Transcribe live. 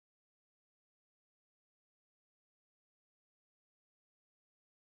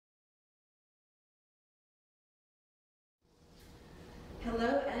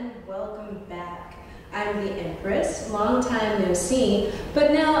I'm the Empress, long time no see,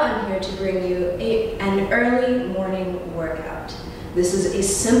 but now I'm here to bring you an early morning workout. This is a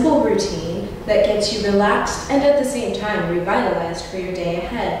simple routine that gets you relaxed and at the same time revitalized for your day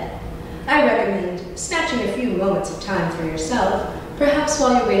ahead. I recommend snatching a few moments of time for yourself, perhaps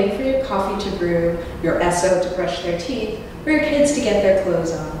while you're waiting for your coffee to brew, your SO to brush their teeth, or your kids to get their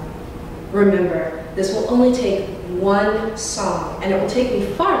clothes on. Remember, this will only take one song, and it will take me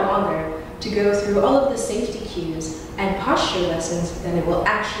far longer to go through all of the safety cues and posture lessons than it will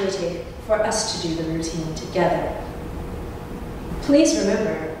actually take for us to do the routine together. Please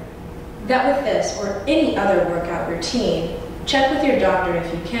remember that with this or any other workout routine, check with your doctor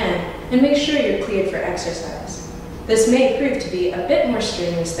if you can, and make sure you're cleared for exercise. This may prove to be a bit more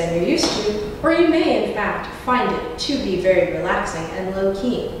strenuous than you're used to, or you may in fact find it to be very relaxing and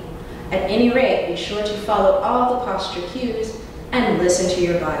low-key. At any rate, be sure to follow all the posture cues and listen to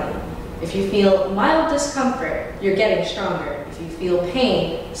your body. If you feel mild discomfort, you're getting stronger. If you feel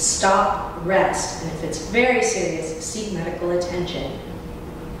pain, stop, rest, and if it's very serious, seek medical attention.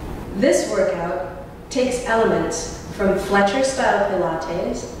 This workout takes elements from Fletcher-style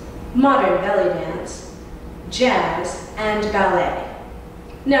Pilates, modern belly dance, jazz, and ballet.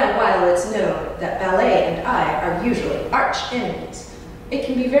 Now, while it's known that ballet and I are usually arch enemies, it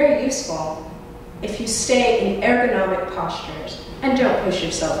can be very useful if you stay in ergonomic postures and don't push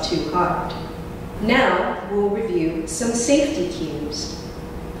yourself too hard. Now, we'll review some safety cues.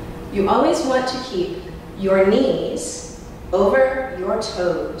 You always want to keep your knees over your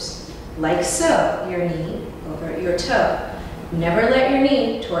toes, like so, your knee over your toe. Never let your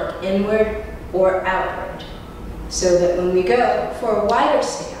knee torque inward or outward, so that when we go for a wider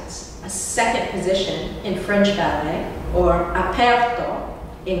stance, a second position in French ballet, or aperto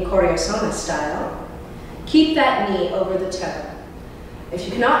in ChoreoSoma style, keep that knee over the toe. If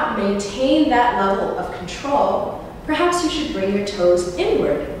you cannot maintain that level of control, perhaps you should bring your toes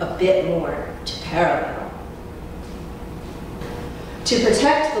inward a bit more to parallel. To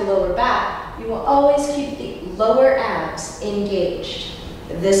protect the lower back, you will always keep the lower abs engaged.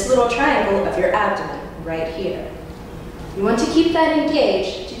 This little triangle of your abdomen right here. You want to keep that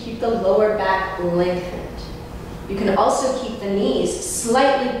engaged to keep the lower back lengthened. You can also keep the knees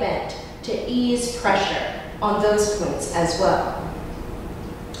slightly bent to ease pressure on those points as well.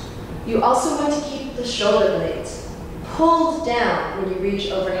 You also want to keep the shoulder blades pulled down when you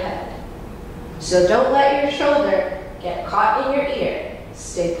reach overhead. So don't let your shoulder get caught in your ear.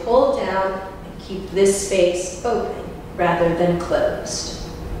 Stay pulled down and keep this space open rather than closed.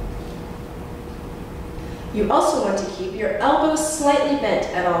 You also want to keep your elbows slightly bent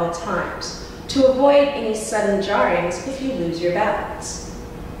at all times to avoid any sudden jarrings if you lose your balance.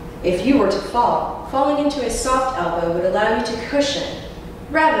 If you were to fall, falling into a soft elbow would allow you to cushion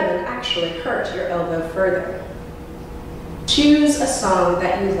rather than actually hurt your elbow further. Choose a song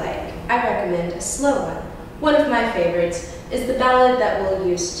that you like. I recommend a slow one. One of my favorites is the ballad that we'll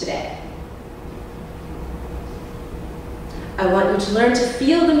use today. I want you to learn to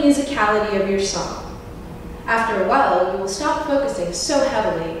feel the musicality of your song. After a while, you will stop focusing so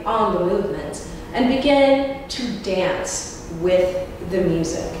heavily on the movements and begin to dance with the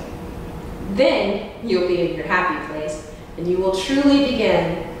music. Then you'll be in your happy place and you will truly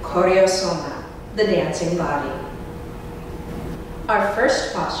begin ChoreoSoma, the dancing body. Our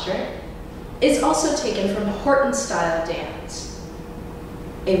first posture is also taken from Horton-style dance,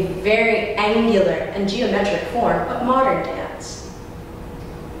 a very angular and geometric form of modern dance.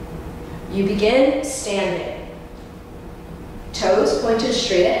 You begin standing, toes pointed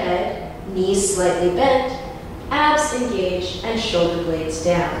straight ahead, knees slightly bent, abs engaged, and shoulder blades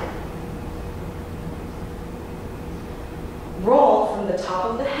down. Roll from the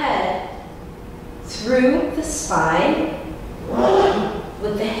top of the head through the spine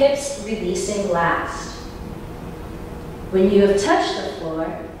with the hips releasing last. When you have touched the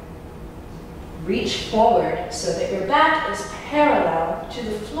floor, reach forward so that your back is parallel to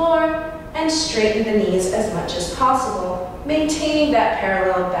the floor and straighten the knees as much as possible, maintaining that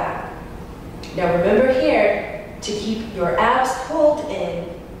parallel back. Now remember here to keep your abs pulled in,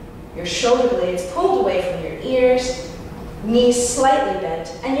 your shoulder blades pulled away from your ears, knees slightly bent,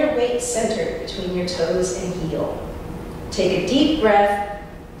 and your weight centered between your toes and heel. Take a deep breath,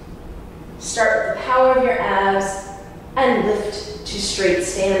 start with the power of your abs, and lift to straight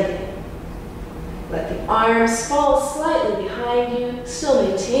standing. Let the arms fall slightly behind you, still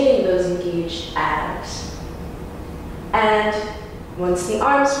maintaining those engaged abs. And once the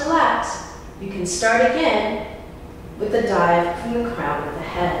arms relax, you can start again with the dive from the crown of the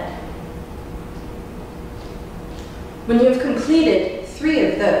head. When you have completed 3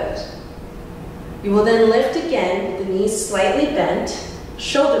 of those, You will then lift again with the knees slightly bent,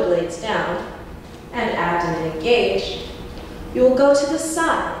 shoulder blades down, and abdomen engaged. You will go to the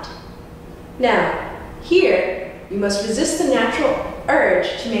side. Now, here, you must resist the natural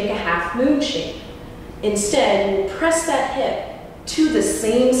urge to make a half moon shape. Instead, you will press that hip to the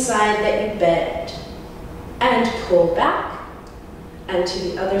same side that you bend, and pull back, and to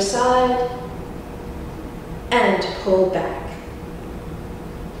the other side, and pull back.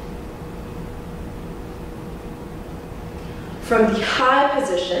 From the high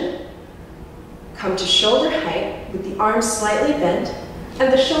position, come to shoulder height with the arms slightly bent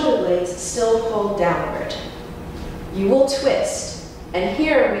and the shoulder blades still pulled downward. You will twist, and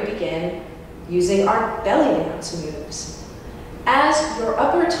here we begin using our belly dance moves. As your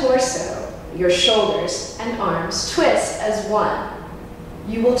upper torso, your shoulders and arms twist as one,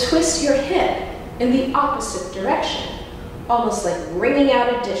 you will twist your hip in the opposite direction, almost like wringing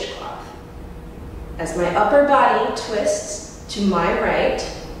out a dishcloth. As my upper body twists to my right,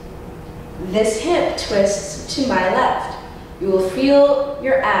 this hip twists to my left. You will feel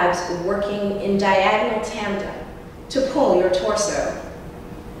your abs working in diagonal tandem to pull your torso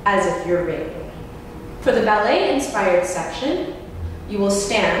as if you're ringing. For the ballet-inspired section, you will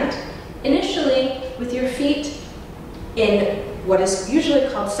stand initially with your feet in what is usually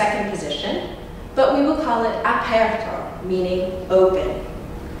called second position, but we will call it aperto, meaning open.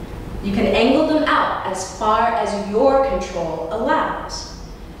 You can angle them out as far as your control allows.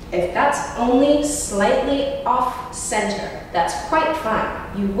 If that's only slightly off center, that's quite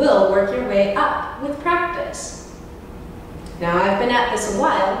fine. You will work your way up with practice. Now, I've been at this a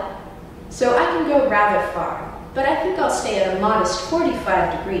while, so I can go rather far, but I think I'll stay at a modest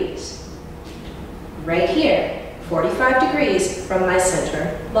 45 degrees. Right here, 45 degrees from my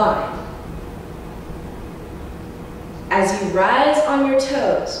center line. As you rise on your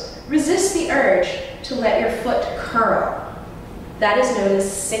toes, resist the urge to let your foot curl. That is known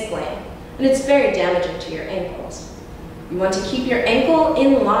as sickling, and it's very damaging to your ankles. You want to keep your ankle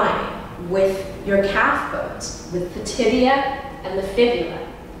in line with your calf bones, with the tibia and the fibula.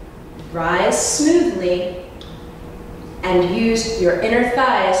 Rise smoothly and use your inner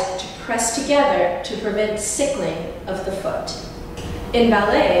thighs to press together to prevent sickling of the foot. In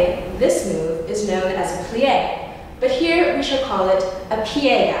ballet, this move is known as a plie, but here we shall call it a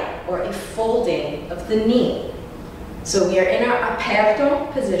piega, or a folding of the knee. So we are in our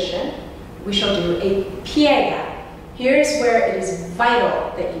aperto position. We shall do a piega. Here's where it is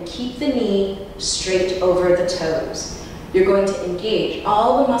vital that you keep the knee straight over the toes. You're going to engage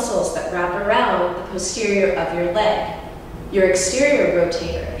all the muscles that wrap around the posterior of your leg, your exterior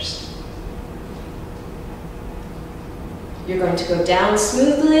rotators. You're going to go down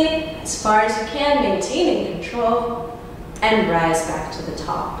smoothly as far as you can, maintaining control, and rise back to the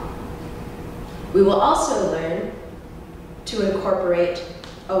top. We will also learn to incorporate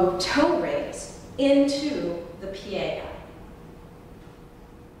a toe raise into the piega.